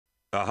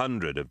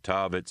100 of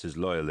Tarvitz's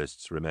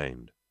loyalists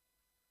remained.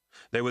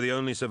 They were the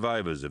only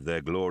survivors of their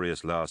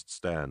glorious last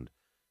stand,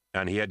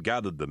 and he had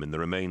gathered them in the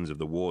remains of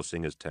the War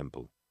Singer's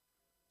temple.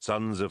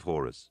 Sons of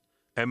Horus,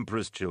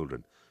 Emperor's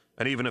children,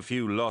 and even a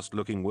few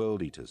lost-looking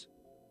world-eaters.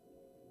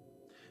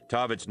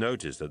 Tarvitz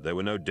noticed that there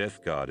were no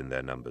death guard in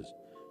their numbers,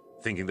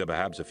 thinking that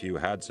perhaps a few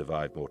had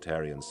survived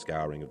Mortarian's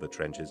scouring of the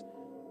trenches,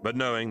 but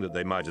knowing that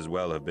they might as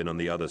well have been on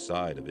the other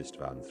side of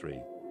Istvaan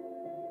III.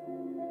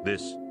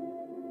 This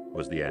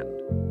was the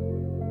end.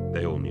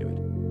 They all knew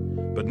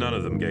it, but none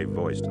of them gave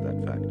voice to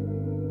that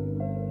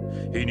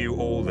fact. He knew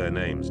all their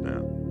names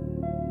now.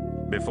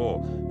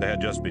 Before, they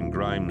had just been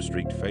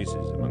grime-streaked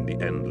faces among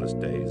the endless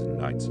days and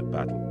nights of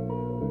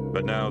battle.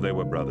 But now they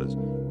were brothers,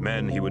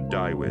 men he would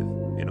die with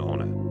in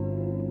honor.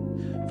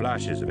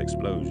 Flashes of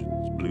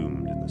explosions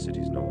bloomed in the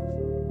city's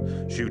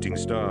north. Shooting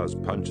stars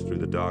punched through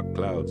the dark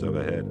clouds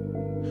overhead,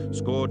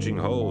 scorching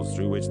holes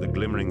through which the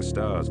glimmering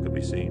stars could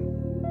be seen.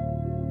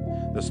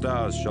 The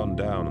stars shone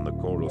down on the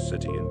coral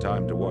city in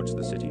time to watch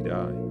the city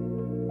die.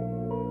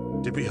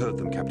 "Did we hurt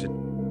them,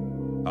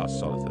 Captain?" asked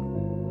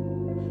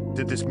Solithan.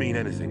 "Did this mean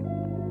anything?"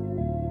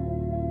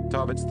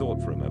 Tarvitz thought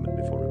for a moment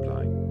before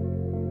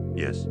replying.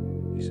 "Yes,"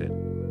 he said.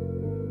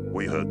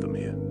 "We hurt them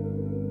here.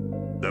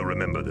 They'll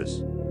remember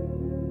this."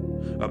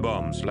 A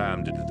bomb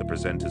slammed into the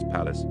presenter's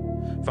palace,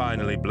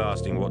 finally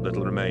blasting what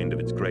little remained of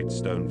its great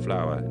stone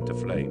flower into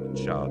flame and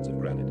shards of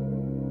granite.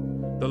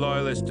 The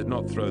loyalists did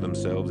not throw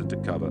themselves into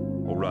cover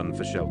or run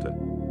for shelter.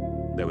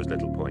 There was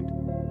little point.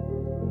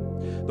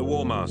 The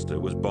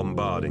Warmaster was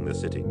bombarding the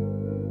city,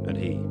 and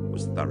he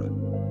was thorough.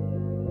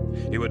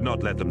 He would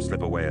not let them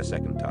slip away a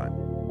second time.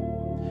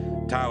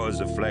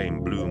 Towers of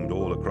flame bloomed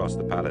all across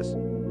the palace,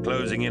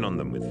 closing in on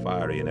them with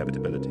fiery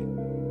inevitability.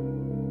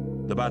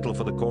 The battle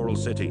for the Coral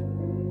City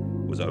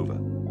was over.